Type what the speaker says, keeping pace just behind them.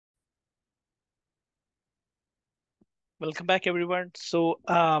Welcome back, everyone. So,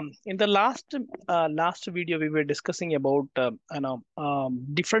 in the last video, we were discussing about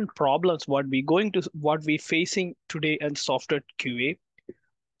different problems what we facing today in software QA.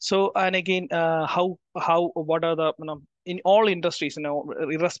 So, and again, how what are the in all industries,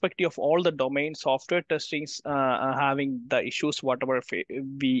 irrespective of all the domains, software testings are having the issues. Whatever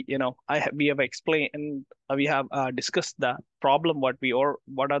we we have explained and we have discussed the problem what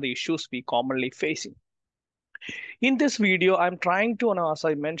are the issues we commonly facing. In this video, I'm trying to, as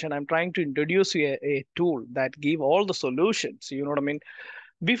I mentioned, I'm trying to introduce you a tool that give all the solutions. You know what I mean?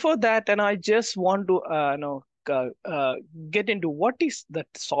 Before that, and I just want to, get into what is that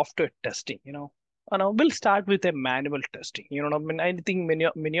software testing. And we'll start with a manual testing. You know what I mean? I think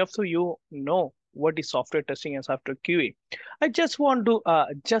many of you know what is software testing and software QA. I just want to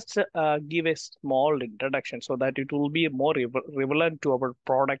just give a small introduction so that it will be more relevant to our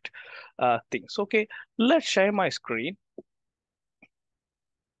product things. Okay, let's share my screen.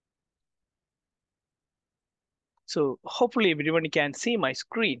 So hopefully everyone can see my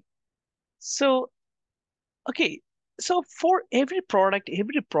screen. So, okay. So for every product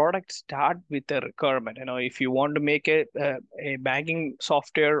start with a requirement. If you want to make a banking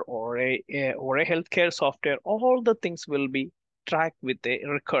software or a healthcare software, all the things will be tracked with a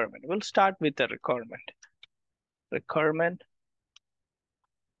requirement. We'll start with a requirement. Requirement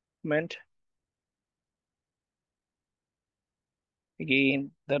meant again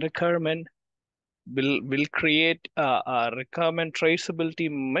the requirement will create a requirement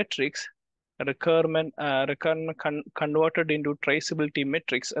traceability metrics. Requirement converted into traceability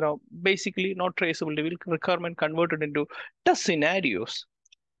metrics. Basically not traceability, will requirement converted into test scenarios,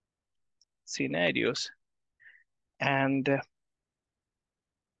 and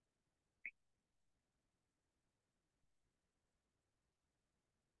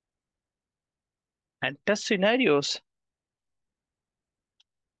test scenarios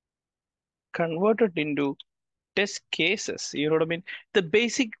converted into test cases. You know what I mean? The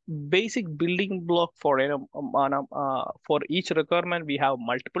basic building block for for each requirement, we have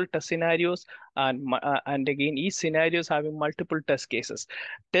multiple test scenarios, and again each scenarios having multiple test cases.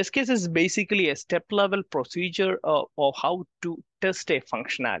 Test cases is basically a step level procedure of how to test a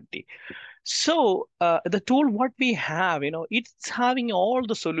functionality. So the tool what we have, it's having all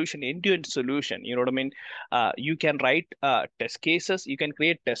the solution, end-to-end solution. You know what I mean? You can write test cases, you can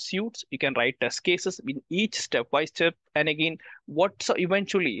create test suites, you can write test cases in each step by step. And again, what so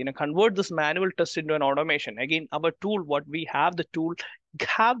eventually, convert this manual test into an automation. Again, our tool, what we have, the tool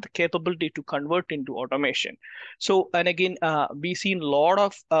have the capability to convert into automation. So, and again, we seen a lot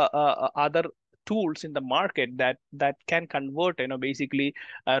of other tools in the market that can convert, basically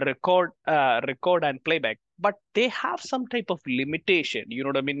record and playback, but they have some type of limitation. You know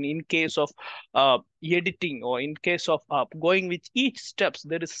what I mean? In case of editing, or in case of going with each steps,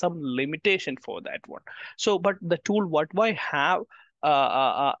 there is some limitation for that one. So but the tool what I have,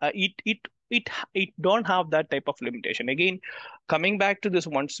 it don't have that type of limitation. Again, coming back to this,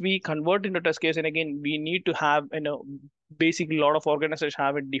 once we convert into test case, and again we need to have, basically a lot of organizations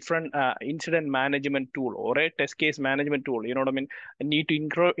have a different incident management tool or a test case management tool. You know what I mean? Need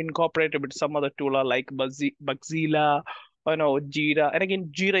to incorporate it with some other tool like Bugzilla, Jira. And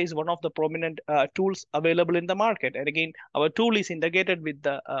again, Jira is one of the prominent tools available in the market. And again, our tool is integrated with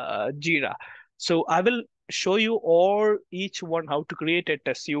the Jira. So I will show you all each one, how to create a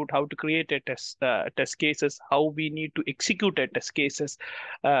test suite, how to create a test cases, how we need to execute a test cases,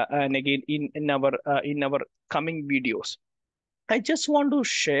 and again in our coming videos. I just want to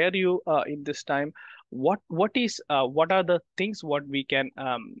share you in this time what are the things what we can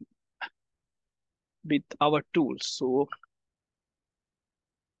with our tools.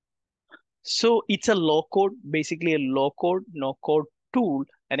 So it's a low code, basically a low code, no code tool.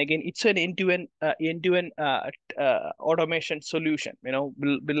 And again, it's an end-to-end automation solution.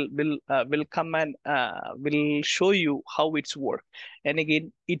 Will come and will show you how it's work. And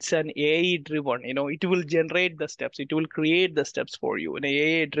again, it's an AI driven. It will generate the steps. It will create the steps for you. An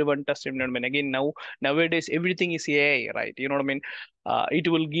AI driven test environment. Again, nowadays everything is AI, right? You know what I mean? It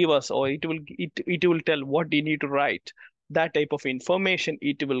will give us, or it will tell what you need to write. That type of information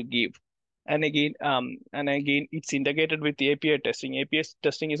it will give. And again it's integrated with the API testing. API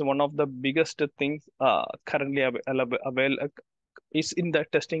testing is one of the biggest things currently available is in the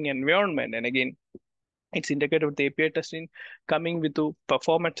testing environment. And again, it's integrated with the API testing. Coming with the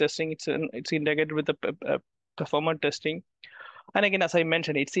performance testing, it's integrated with the performance testing. And again, as I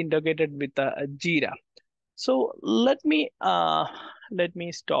mentioned, it's integrated with the Jira. So let me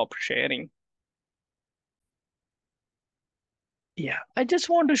stop sharing. Yeah, I just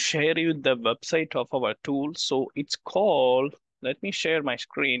want to share you the website of our tool. So it's called, let me share my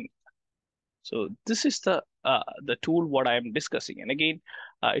screen. So this is the tool what I am discussing, and again,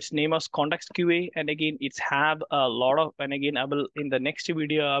 its name is Context QA, and again, it's have a lot of, and again, I will in the next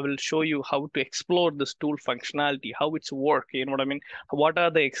video I will show you how to explore this tool functionality, how it's work. You know what I mean? What are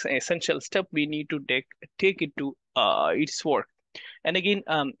the essential step we need to take it to its work. This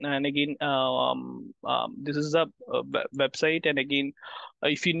is a website, and again,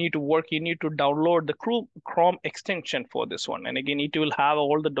 if you need to work, you need to download the Chrome extension for this one, and again, it will have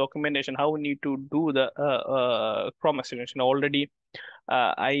all the documentation how we need to do the Chrome extension. Already,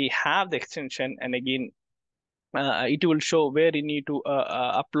 I have the extension, and again, it will show where you need to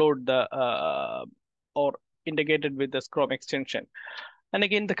upload the or integrated with the Chrome extension. And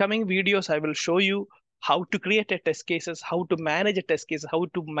again, the coming videos, I will show you how to create a test cases, how to manage a test case, how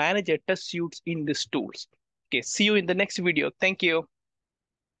to manage a test suits in these tools. Okay, see you in the next video. Thank you.